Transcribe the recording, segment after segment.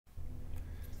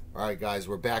Alright guys,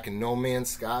 we're back in No Man's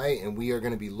Sky and we are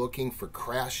going to be looking for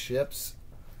crashed ships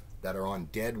that are on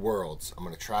dead worlds. I'm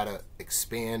going to try to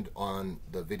expand on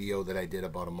the video that I did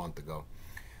about a month ago.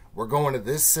 We're going to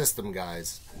this system,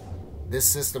 guys. This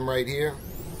system right here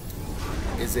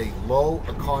is a low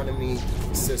economy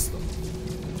system.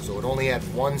 So it only had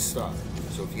 1 star.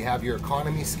 So if you have your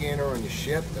economy scanner on your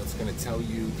ship, that's going to tell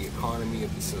you the economy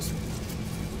of the system.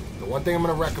 The one thing I'm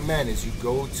going to recommend is you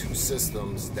go to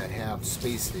systems that have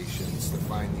space stations to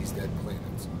find these dead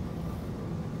planets.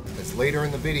 Because later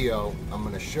in the video, I'm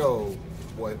going to show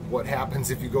what happens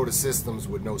if you go to systems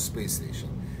with no space station.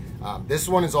 This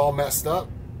one is all messed up.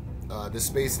 This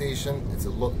space station,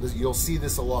 you'll see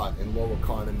this a lot in low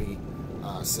economy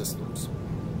systems.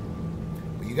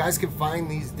 But you guys can find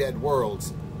these dead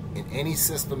worlds in any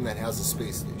system that has a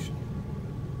space station.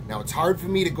 Now, it's hard for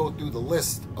me to go through the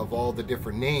list of all the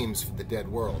different names for the dead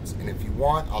worlds. And if you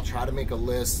want, I'll try to make a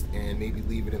list and maybe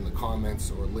leave it in the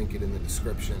comments or link it in the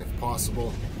description if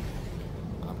possible.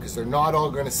 Because they're not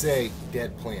all going to say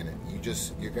dead planet.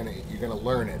 You're gonna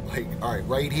learn it. Like, all right,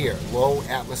 right here, low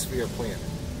atmosphere planet.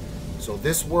 So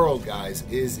this world, guys,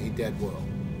 is a dead world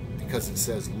because it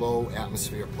says low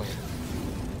atmosphere planet.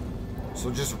 So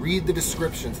just read the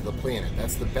description to the planet.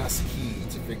 That's the best key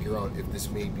to figure out if this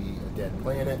may be a dead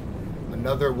planet.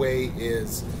 Another way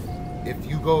is if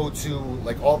you go to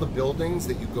like all the buildings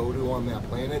that you go to on that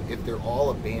planet, if they're all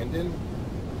abandoned,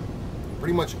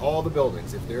 pretty much all the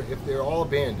buildings, if they're all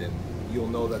abandoned, you'll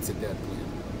know that's a dead planet.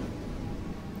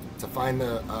 To find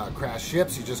the crashed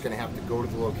ships, you're just going to have to go to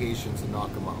the locations and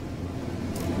knock them out.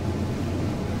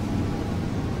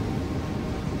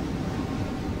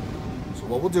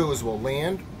 What we'll do is we'll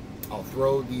land, I'll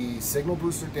throw the signal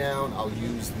booster down, I'll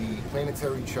use the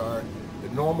planetary chart, the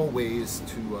normal ways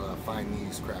to find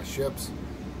these crashed ships,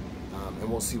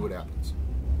 and we'll see what happens.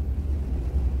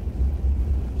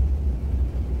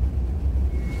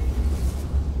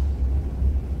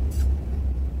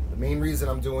 The main reason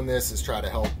I'm doing this is try to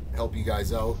help you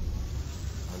guys out.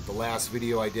 The last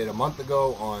video I did a month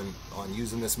ago on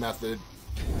using this method,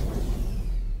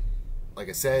 like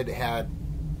I said,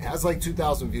 has like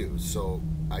 2,000 views, so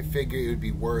I figure it would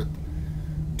be worth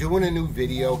doing a new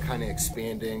video, kind of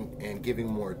expanding and giving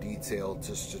more detail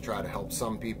just to try to help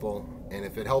some people. And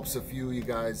if it helps a few of you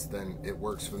guys, then it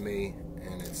works for me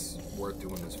and it's worth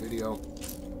doing this video.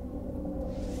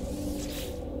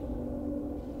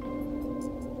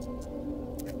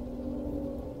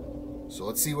 So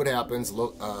let's see what happens.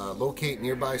 Locate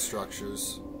nearby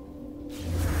structures.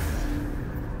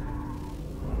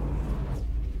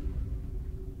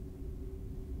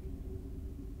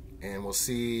 And we'll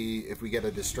see if we get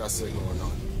a distress signal or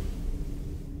not.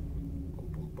 Boom,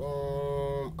 boom,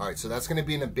 boom. All right, so that's going to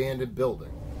be an abandoned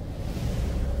building.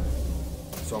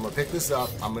 So I'm going to pick this up.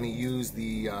 I'm going to use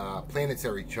the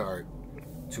planetary chart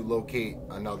to locate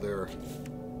another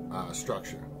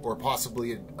structure, or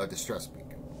possibly a distress beacon.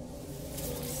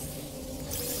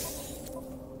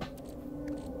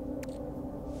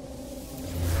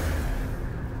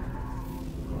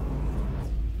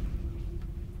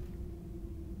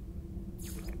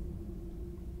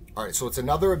 All right, so it's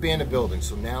another abandoned building.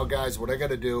 So now, guys, what I got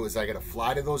to do is I got to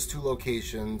fly to those 2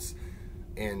 locations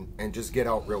and just get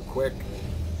out real quick,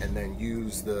 and then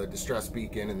use the distress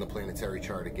beacon and the planetary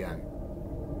chart again.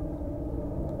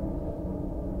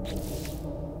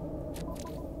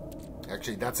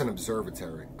 Actually, that's an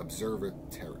observatory.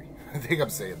 Observatory. I think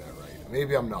I'm saying that right.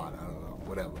 Maybe I'm not. I don't know.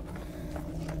 Whatever.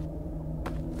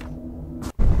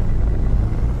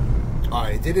 All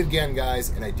right, I did it again, guys,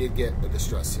 and I did get a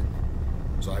distress signal.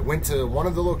 So I went to one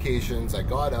of the locations, I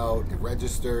got out, it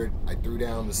registered, I threw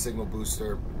down the signal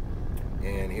booster,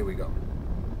 and here we go.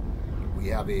 We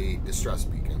have a distress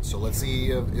beacon. So let's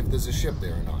see if there's a ship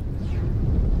there or not.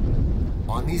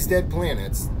 On these dead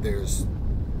planets, there's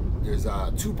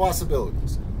 2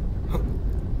 possibilities.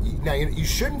 Now, you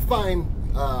shouldn't find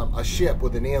a ship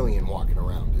with an alien walking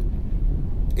around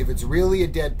it. If it's really a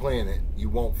dead planet, you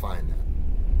won't find that.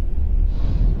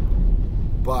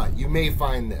 But you may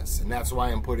find this, and that's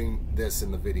why I'm putting this in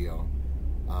the video.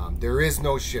 There is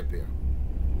no ship here,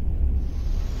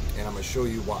 and I'm going to show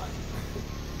you why.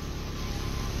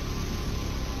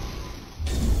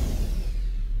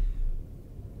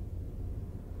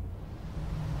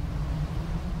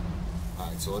 All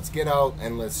right, so let's get out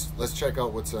and let's check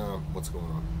out what's going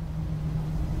on.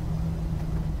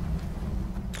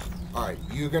 All right,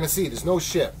 you're going to see there's no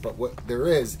ship, but what there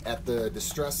is at the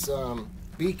distress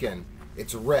beacon,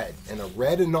 it's red, and a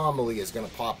red anomaly is going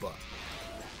to pop up.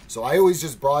 So I always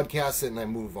just broadcast it and I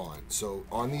move on. So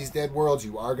on these dead worlds,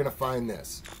 you are going to find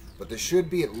this. but there should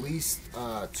be at least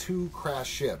 2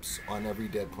 crashed ships on every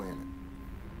dead planet.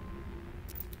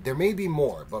 There may be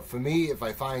more, but for me, if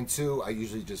I find 2, I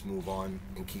usually just move on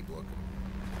and keep looking.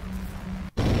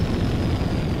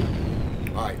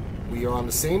 Alright, we are on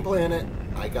the same planet.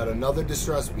 I got another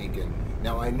distress beacon.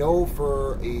 Now I know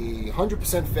for a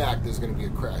 100% fact there's going to be a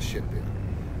crash ship here.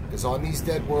 Because on these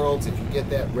dead worlds, if you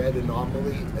get that red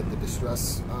anomaly at the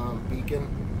distress beacon,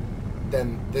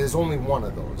 then there's only one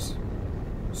of those.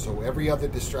 So every other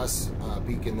distress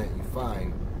beacon that you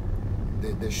find,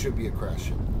 there should be a crash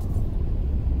ship.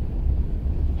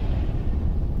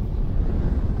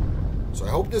 So I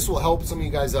hope this will help some of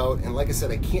you guys out. And like I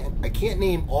said, I can't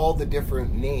name all the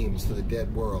different names for the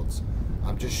dead worlds.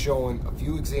 I'm just showing a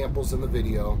few examples in the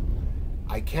video.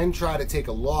 I can try to take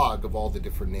a log of all the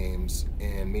different names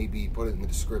and maybe put it in the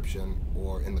description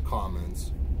or in the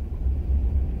comments.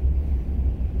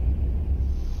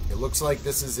 It looks like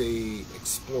this is a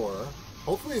Explorer.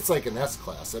 Hopefully it's like an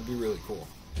S-Class. That'd be really cool.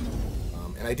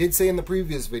 And I did say in the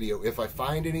previous video, if I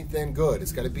find anything good,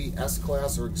 it's got to be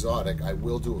S-Class or exotic. I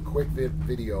will do a quick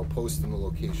video posting the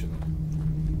location.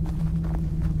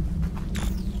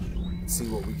 Let's see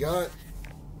what we got.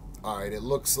 Alright, it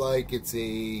looks like it's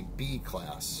a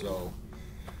B-Class, so...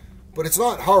 But it's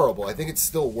not horrible. I think it's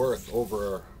still worth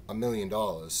over $1 million,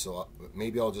 so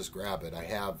maybe I'll just grab it. I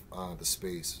have the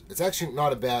space. It's actually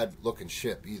not a bad looking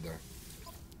ship either.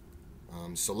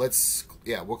 So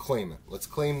we'll claim it. Let's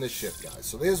claim this ship, guys.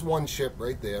 So there's one ship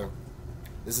right there.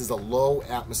 This is a low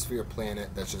atmosphere planet.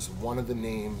 That's just one of the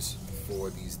names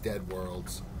for these dead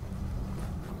worlds.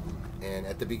 And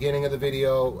at the beginning of the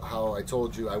video, how I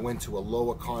told you I went to a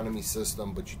low economy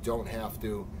system, but you don't have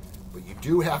to. But you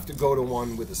do have to go to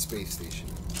one with a space station.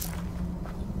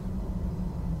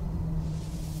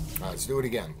 Alright, let's do it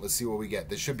again. Let's see what we get.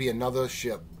 There should be another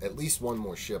ship, at least one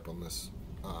more ship on this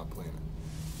planet.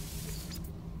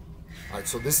 Alright,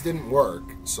 so this didn't work,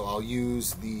 so I'll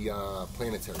use the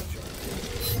planetary chart.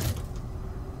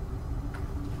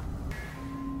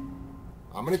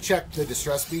 I'm going to check the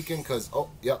distress beacon because, oh,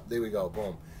 yep, there we go,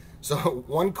 boom. So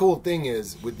one cool thing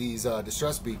is with these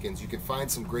distress beacons, you can find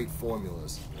some great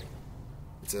formulas.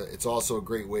 It's also a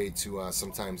great way to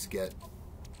sometimes get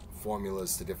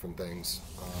formulas to different things.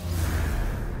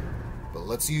 But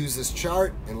let's use this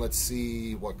chart and let's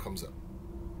see what comes up.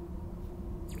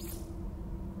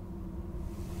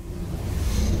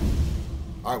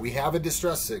 Alright, we have a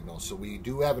distress signal, so we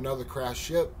do have another crash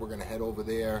ship. We're going to head over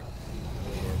there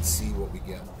and see what we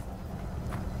get.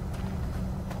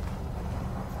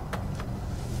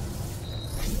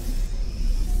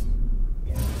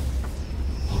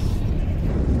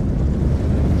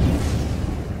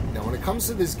 Now, when it comes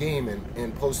to this game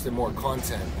and posting more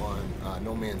content on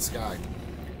No Man's Sky,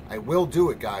 I will do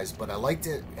it, guys, but I like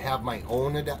to have my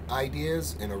own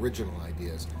ideas and original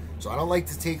ideas. So I don't like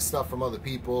to take stuff from other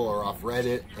people or off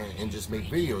Reddit and just make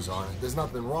videos on it. There's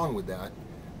nothing wrong with that.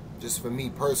 Just for me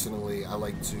personally, I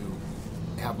like to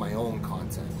have my own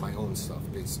content, my own stuff,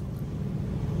 basically.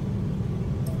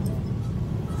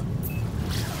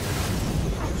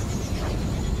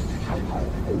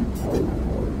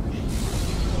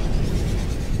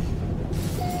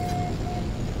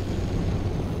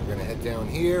 We're gonna head down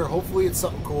here. Hopefully it's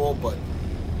something cool, but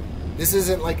this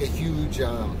isn't like a huge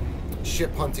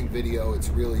ship hunting video. It's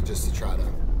really just to try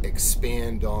to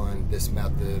expand on this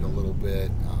method a little bit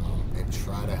and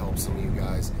try to help some of you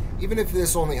guys. Even if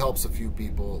this only helps a few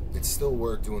people, it's still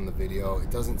worth doing the video. It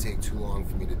doesn't take too long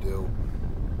for me to do.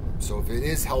 So if it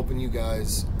is helping you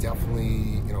guys,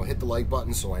 definitely, hit the like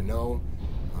button so I know.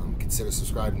 Consider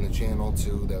subscribing to the channel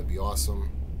too. That would be awesome.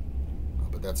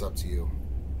 But that's up to you.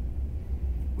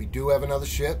 We do have another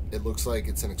ship. It looks like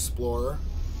it's an Explorer.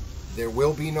 There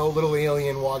will be no little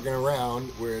alien walking around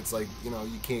where it's like, you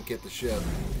can't get the ship.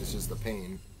 It's just a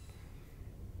pain.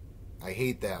 I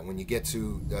hate that when you get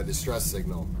to a distress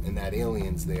signal and that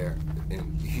alien's there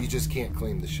and you just can't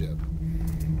claim the ship.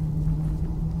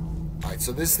 Alright,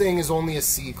 so this thing is only a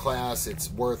C class. It's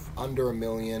worth under $1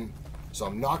 million. So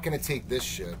I'm not going to take this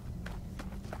ship.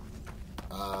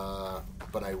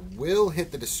 But I will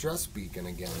hit the distress beacon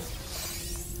again.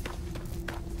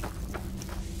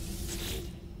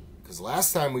 Because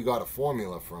last time we got a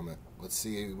formula from it. Let's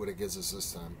see what it gives us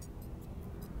this time.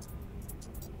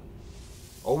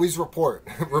 Always report.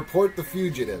 Report the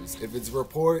fugitives. If it's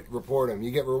report them.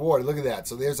 You get rewarded. Look at that.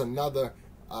 So there's another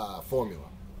formula.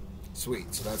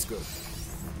 Sweet. So that's good.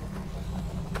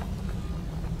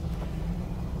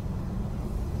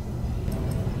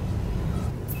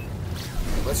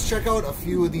 Let's check out a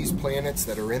few of these planets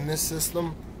that are in this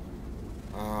system.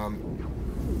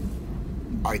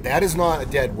 All right, that is not a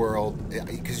dead world,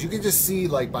 because you can just see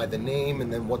like by the name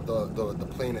and then what the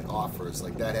planet offers.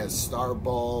 Like that has star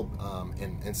bulb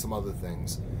and some other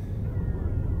things.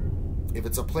 If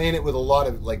it's a planet with a lot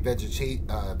of like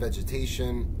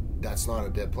vegetation, that's not a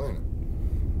dead planet.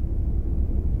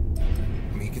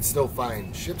 I mean, you can still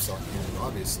find ships on here,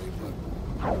 obviously, but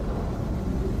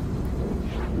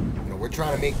you know, we're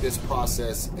trying to make this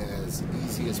process as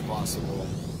easy as possible.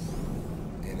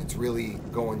 It's really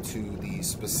going to the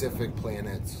specific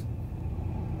planets.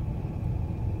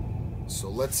 So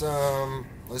let's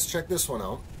check this one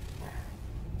out.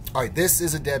 All right, this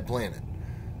is a dead planet.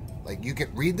 Like, you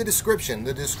can read the description.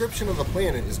 The description of the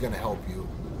planet is going to help you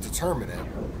determine it.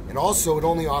 And also, it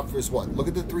only offers what? Look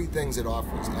at the three things it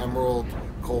offers: emerald,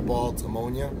 cobalt,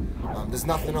 ammonia. There's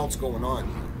nothing else going on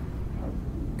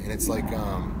here. And it's like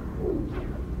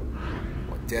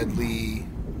what, deadly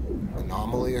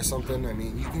anomaly or something. I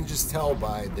mean, you can just tell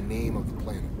by the name of the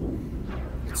planet.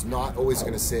 It's not always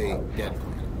going to say dead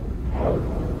planet.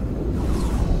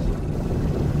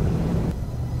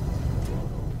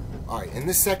 Alright, in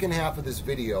the second half of this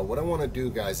video, what I want to do,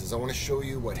 guys, is I want to show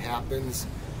you what happens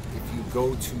if you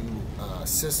go to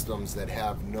systems that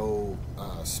have no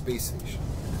space station.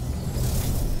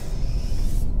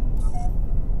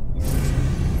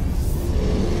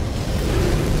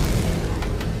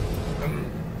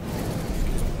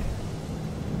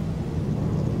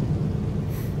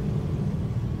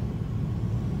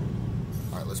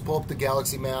 Pull up the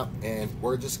galaxy map, and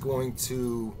we're just going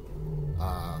to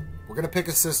pick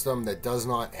a system that does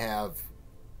not have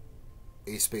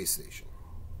a space station.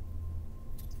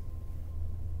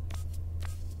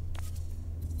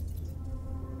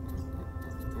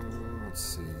 Let's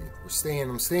see.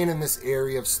 I'm staying in this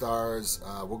area of stars.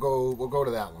 We'll go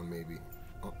to that one maybe.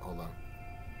 Oh, hold on.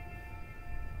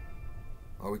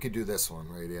 Oh, we could do this one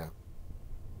right here.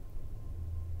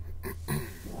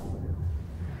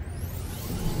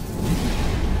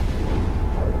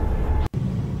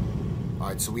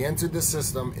 Alright, so we entered the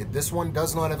system. This one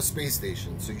does not have a space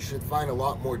station, so you should find a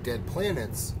lot more dead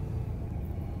planets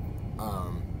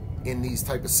in these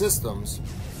type of systems,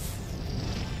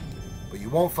 but you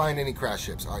won't find any crash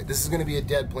ships. Alright, this is going to be a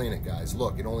dead planet, guys.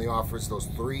 Look, it only offers those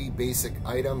 3 basic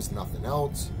items, nothing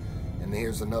else. And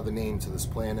here's another name to this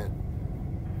planet.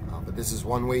 But this is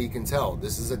one way you can tell.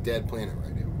 This is a dead planet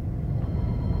right here.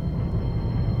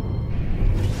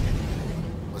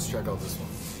 Let's check out this one.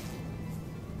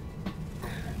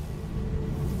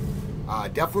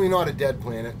 Definitely not a dead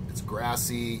planet. It's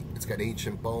grassy. It's got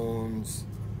ancient bones.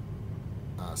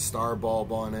 Star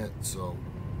bulb on it. So,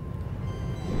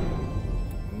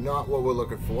 not what we're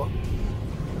looking for.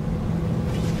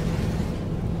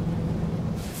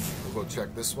 We'll go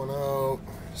check this one out.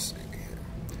 Let's see here.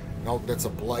 Nope, that's a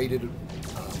blighted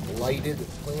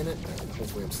planet.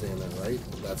 Hopefully I'm saying that right.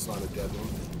 But that's not a dead one.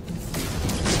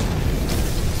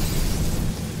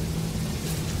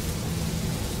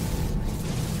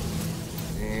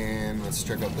 Let's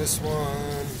check out this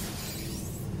one.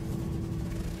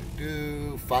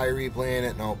 Fiery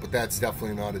planet. No, but that's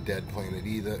definitely not a dead planet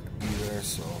either.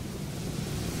 So,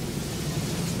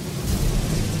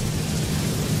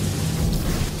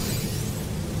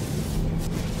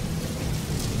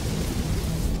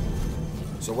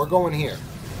 we're going here.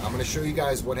 I'm going to show you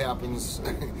guys what happens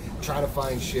trying to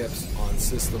find ships on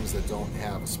systems that don't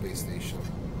have a space station.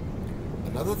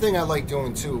 Another thing I like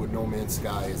doing too with No Man's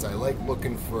Sky is I like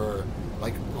looking for,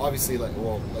 like, obviously, like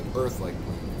Earth-like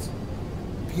planets.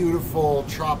 Beautiful,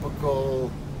 tropical,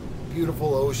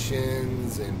 beautiful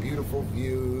oceans, and beautiful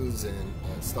views, and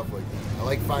stuff like that. I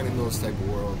like finding those type of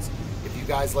worlds. If you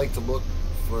guys like to look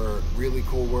for really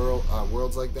cool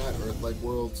worlds like that, Earth-like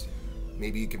worlds,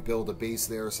 maybe you can build a base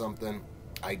there or something.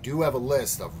 I do have a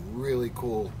list of really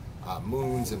cool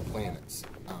moons and planets.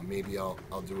 Maybe I'll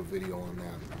do a video on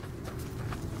that.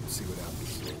 See what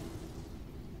happens.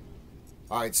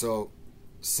 Alright, so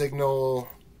signal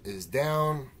is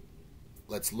down.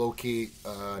 Let's locate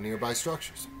nearby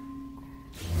structures.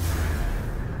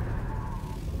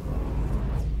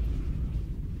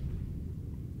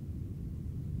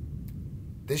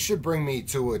 This should bring me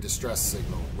to a distress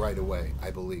signal right away,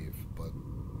 I believe, but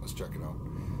let's check it out.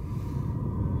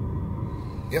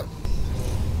 Yep.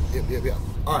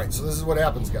 Alright, so this is what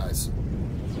happens, guys.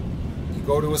 You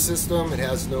go to a system, it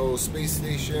has no space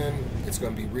station, it's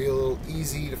going to be real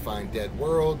easy to find dead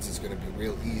worlds, it's going to be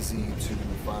real easy to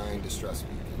find distress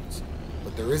beacons.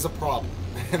 But there is a problem,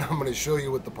 and I'm going to show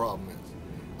you what the problem is.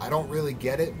 I don't really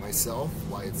get it myself,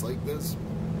 why it's like this.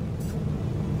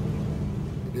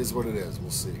 It is what it is, we'll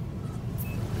see.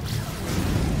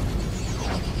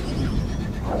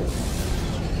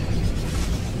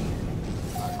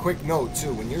 quick note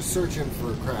too, when you're searching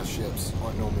for crash ships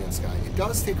on No Man's Sky, it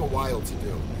does take a while to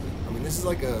do. I mean, this is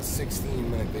like a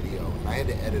 16-minute video, and I had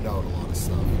to edit out a lot of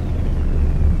stuff.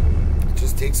 It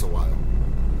just takes a while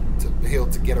to be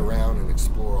able to get around and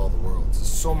explore all the worlds.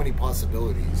 There's so many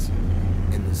possibilities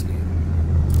in this game.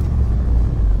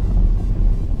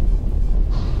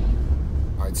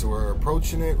 Alright, so we're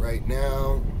approaching it right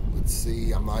now. Let's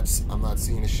see, I'm not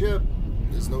seeing a ship.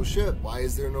 There's no ship. Why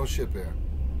is there no ship here?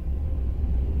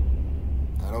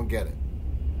 I don't get it.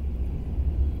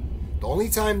 The only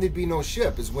time there'd be no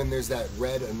ship is when there's that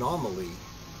red anomaly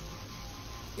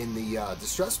in the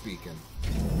distress beacon.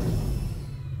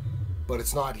 But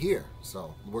it's not here.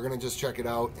 So we're going to just check it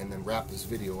out and then wrap this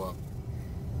video up.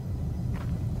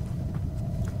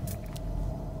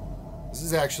 This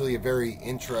is actually a very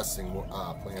interesting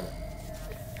planet.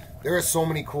 There are so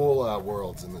many cool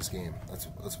worlds in this game.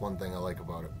 That's one thing I like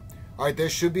about it. Alright, there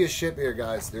should be a ship here,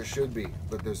 guys. There should be,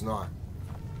 but there's not.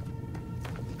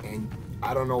 And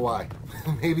I don't know why.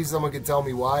 Maybe someone could tell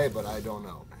me why, but I don't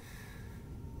know.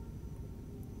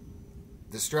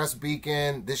 Distress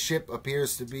beacon. This ship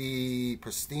appears to be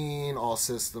pristine. All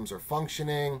systems are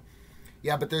functioning.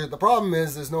 Yeah, but the problem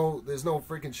is there's no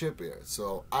freaking ship here.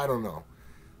 So I don't know.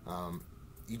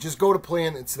 You just go to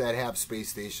planets that have space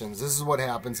stations. This is what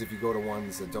happens if you go to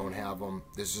ones that don't have them.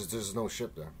 There's no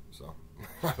ship there. So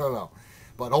I don't know.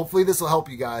 But hopefully this will help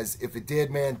you guys. If it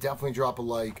did, man, definitely drop a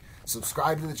like.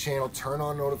 Subscribe to the channel. Turn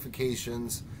on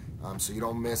notifications so you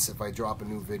don't miss if I drop a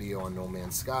new video on No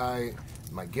Man's Sky,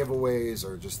 my giveaways,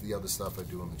 or just the other stuff I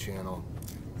do on the channel.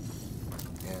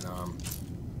 And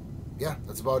yeah,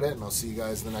 that's about it. And I'll see you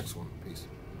guys in the next one. Peace.